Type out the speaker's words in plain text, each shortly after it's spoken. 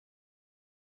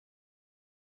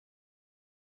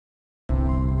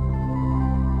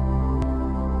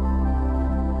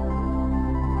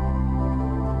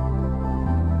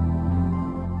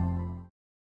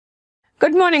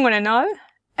Good morning, one and all.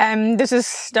 This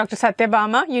is Dr.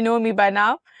 Satyabama. You know me by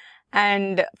now,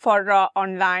 and for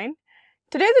Raaonline.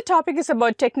 Today, the topic is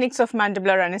about techniques of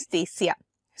mandibular anesthesia.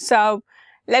 So,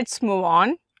 let's move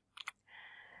on.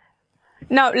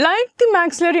 Now, like the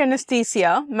maxillary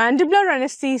anesthesia, mandibular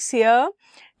anesthesia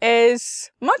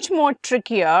is much more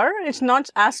trickier. It's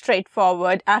not as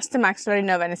straightforward as the maxillary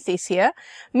nerve anesthesia,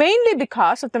 mainly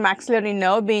because of the maxillary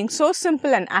nerve being so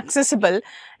simple and accessible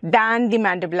than the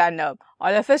mandibular nerve.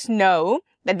 All of us know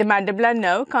that the mandibular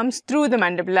nerve comes through the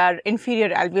mandibular inferior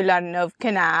alveolar nerve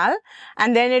canal,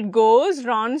 and then it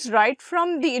runs right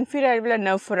from the inferior alveolar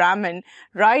nerve foramen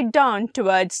right down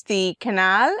towards the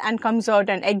canal and comes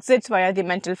out and exits via the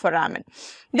mental foramen.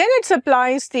 Then it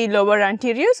supplies the lower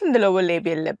anteriors and the lower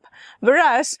labial lip,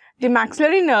 whereas the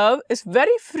maxillary nerve is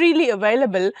very freely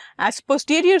available as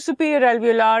posterior superior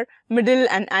alveolar, middle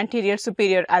and anterior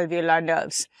superior alveolar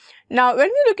nerves. Now, when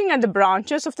we're looking at the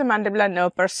branches of the mandibular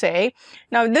nerve per se,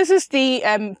 now this is the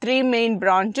three main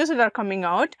branches that are coming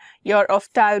out: your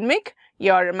ophthalmic,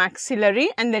 your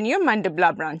maxillary, and then your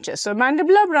mandibular branches. So,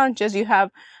 mandibular branches, you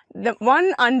have the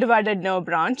one undivided nerve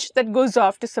branch that goes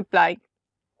off to supply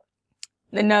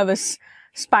the nervus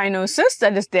spinosus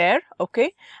that is there,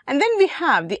 okay, and then we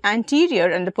have the anterior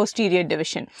and the posterior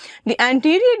division. The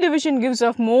anterior division gives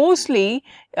off mostly,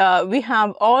 we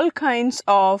have all kinds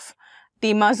of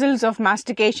the muscles of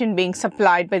mastication being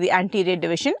supplied by the anterior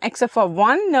division, except for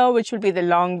one nerve, which will be the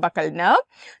long buccal nerve.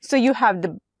 So you have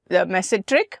the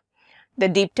mesenteric, the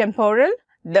deep temporal,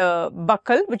 the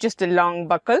buccal, which is the long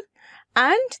buccal,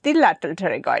 and the lateral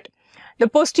pterygoid. The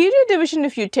posterior division,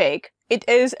 if you take, it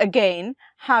is again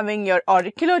having your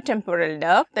auriculotemporal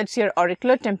nerve, that's your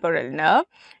auriculotemporal nerve,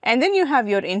 and then you have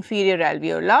your inferior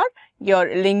alveolar,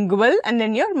 your lingual, and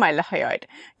then your mylohyoid.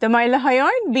 The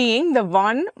mylohyoid being the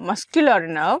one muscular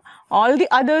nerve, all the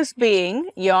others being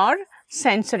your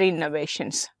sensory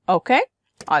innervations. Okay,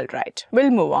 all right, we'll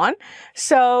move on.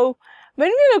 So, when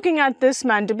we're looking at this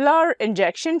mandibular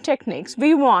injection techniques,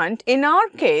 we want, in our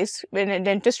case, when in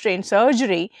dentistry and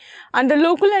surgery, under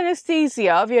local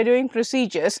anesthesia, we are doing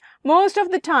procedures. Most of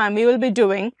the time, we will be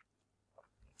doing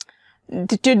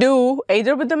to do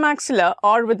either with the maxilla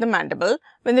or with the mandible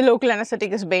when the local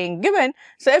anesthetic is being given.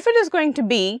 So, if it is going to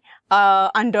be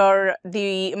under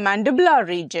the mandibular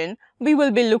region, we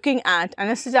will be looking at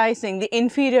anesthetizing the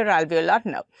inferior alveolar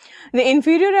nerve. The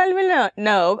inferior alveolar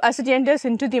nerve, as it enters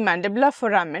into the mandibular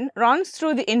foramen, runs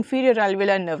through the inferior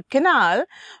alveolar nerve canal,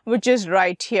 which is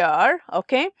right here,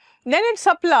 okay. Then it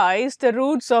supplies the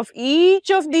roots of each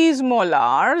of these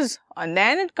molars, and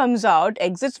then it comes out,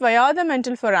 exits via the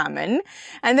mental foramen,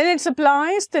 and then it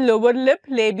supplies the lower lip,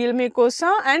 labial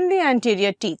mucosa, and the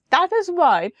anterior teeth. That is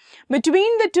why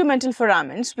between the two mental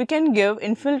foramens, we can give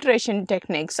infiltration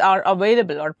techniques are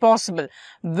available or possible,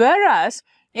 whereas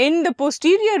in the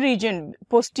posterior region,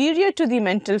 posterior to the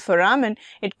mental foramen,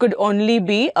 it could only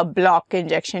be a block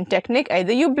injection technique.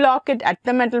 Either you block it at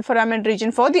the mental foramen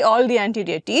region for all the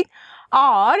anterior teeth,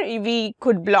 or we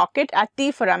could block it at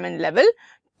the foramen level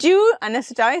to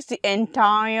anesthetize the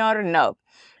entire nerve.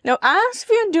 Now, as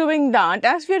we are doing that,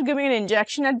 as we are giving an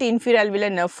injection at the inferior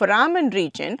alveolar nerve foramen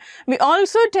region, we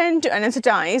also tend to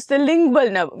anesthetize the lingual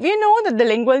nerve. We know that the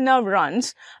lingual nerve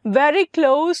runs very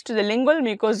close to the lingual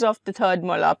mucosa of the third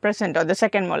molar present, or the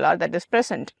second molar that is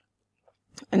present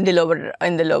in the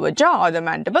lower jaw or the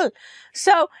mandible.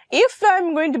 So, if I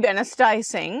am going to be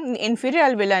anesthetizing the inferior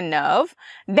alveolar nerve,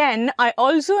 then I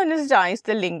also anesthetize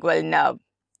the lingual nerve.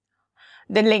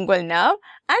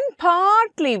 And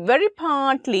partly, very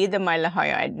partly, the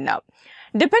mylohyoid nerve,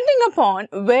 depending upon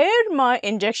where my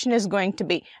injection is going to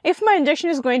be. If my injection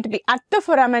is going to be at the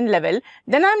foramen level,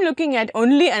 then I'm looking at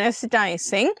only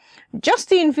anesthetizing just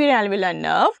the inferior alveolar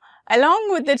nerve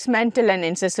along with its mental and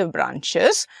incisive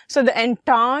branches. So, the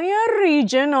entire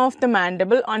region of the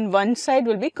mandible on one side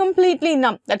will be completely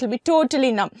numb. That will be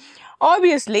totally numb.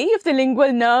 Obviously, if the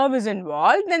lingual nerve is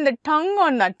involved, then the tongue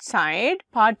on that side,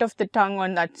 part of the tongue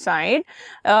on that side,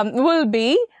 will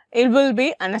be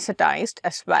anesthetized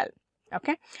as well.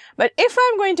 Okay, but if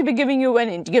I'm going to be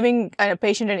giving a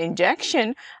patient an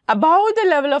injection above the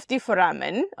level of the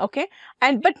foramen, okay,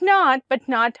 but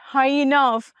not high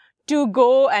enough to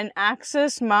go and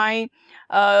access my,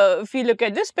 if you look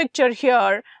at this picture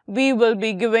here, we will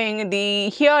be giving I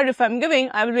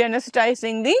will be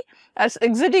anesthetizing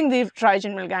exiting the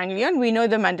trigeminal ganglion. We know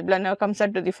the mandibular nerve comes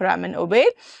out to the foramen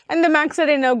ovale, and the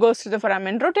maxillary nerve goes to the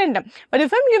foramen rotundum. But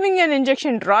if I'm giving an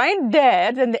injection right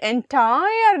there, then the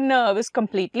entire nerve is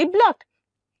completely blocked.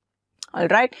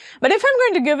 Alright, but if I'm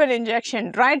going to give an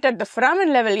injection right at the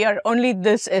foramen level here, only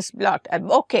this is blocked.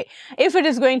 Okay, if it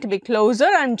is going to be closer,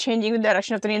 I'm changing the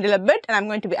direction of the needle a bit and I'm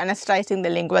going to be anesthetizing the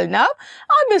lingual nerve.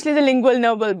 Obviously, the lingual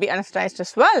nerve will be anesthetized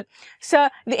as well. So,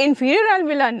 the inferior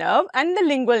alveolar nerve and the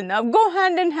lingual nerve go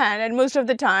hand in hand and most of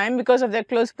the time because of their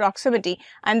close proximity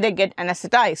and they get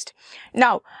anesthetized.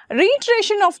 Now,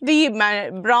 reiteration of the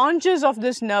branches of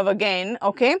this nerve again,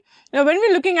 okay. Now, when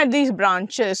we're looking at these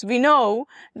branches, we know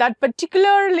that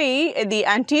particularly the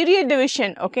anterior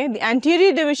division, okay, the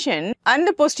anterior division and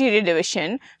the posterior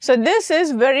division. So, this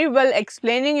is very well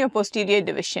explaining your posterior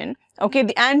division, okay.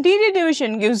 The anterior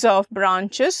division gives off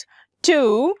branches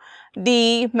to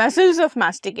the muscles of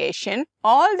mastication,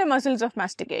 all the muscles of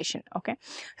mastication, okay.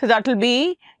 So, that will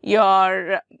be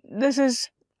your, this is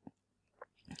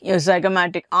your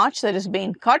zygomatic arch that is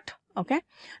being cut. Okay,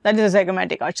 that is a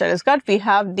zygomatic arch that is cut. We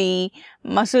have the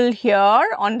muscle here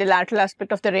on the lateral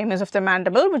aspect of the ramus of the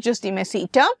mandible, which is the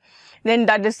masseter. Then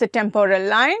that is the temporal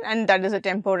line and that is the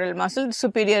temporal muscle, the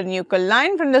superior nuchal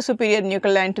line. From the superior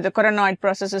nuchal line to the coronoid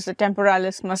process is the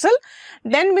temporalis muscle.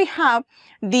 Then we have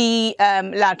the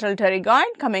lateral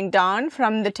pterygoid coming down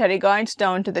from the pterygoids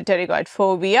down to the pterygoid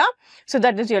fovea. So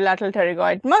that is your lateral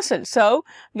pterygoid muscle. So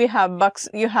we have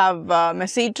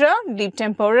masseter, deep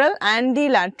temporal and the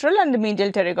lateral and the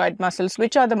medial pterygoid muscles,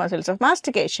 which are the muscles of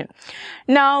mastication.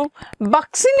 Now,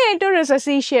 buccinator is a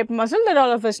C-shaped muscle that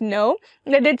all of us know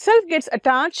that itself gets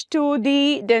attached to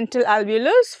the dental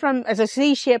alveolus as a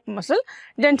C-shaped muscle.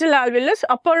 Dental alveolus,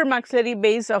 upper maxillary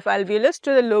base of alveolus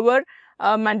to the lower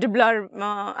mandibular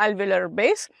alveolar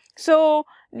base. So,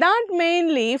 that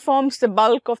mainly forms the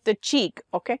bulk of the cheek,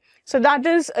 okay. So, that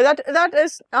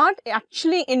is not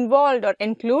actually involved or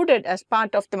included as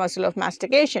part of the muscle of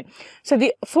mastication. So,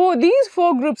 these four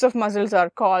groups of muscles are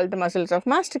called the muscles of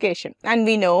mastication, and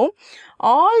we know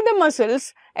all the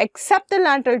muscles except the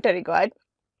lateral pterygoid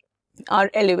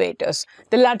are elevators.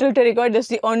 The lateral pterygoid is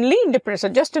the only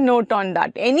depressor. Just a note on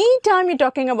that. Anytime you're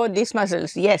talking about these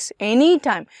muscles, yes,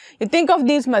 anytime you think of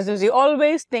these muscles, you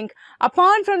always think,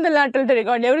 apart from the lateral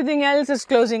pterygoid, everything else is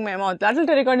closing my mouth. Lateral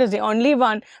pterygoid is the only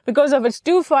one because of its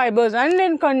two fibers and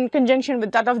in conjunction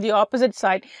with that of the opposite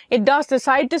side, it does the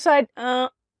side to side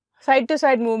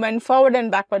movement, forward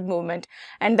and backward movement,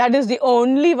 and that is the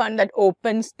only one that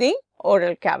opens the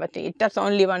oral cavity. That's the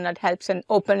only one that helps in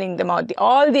opening the mouth.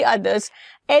 All the others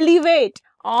elevate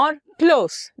or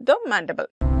close the mandible.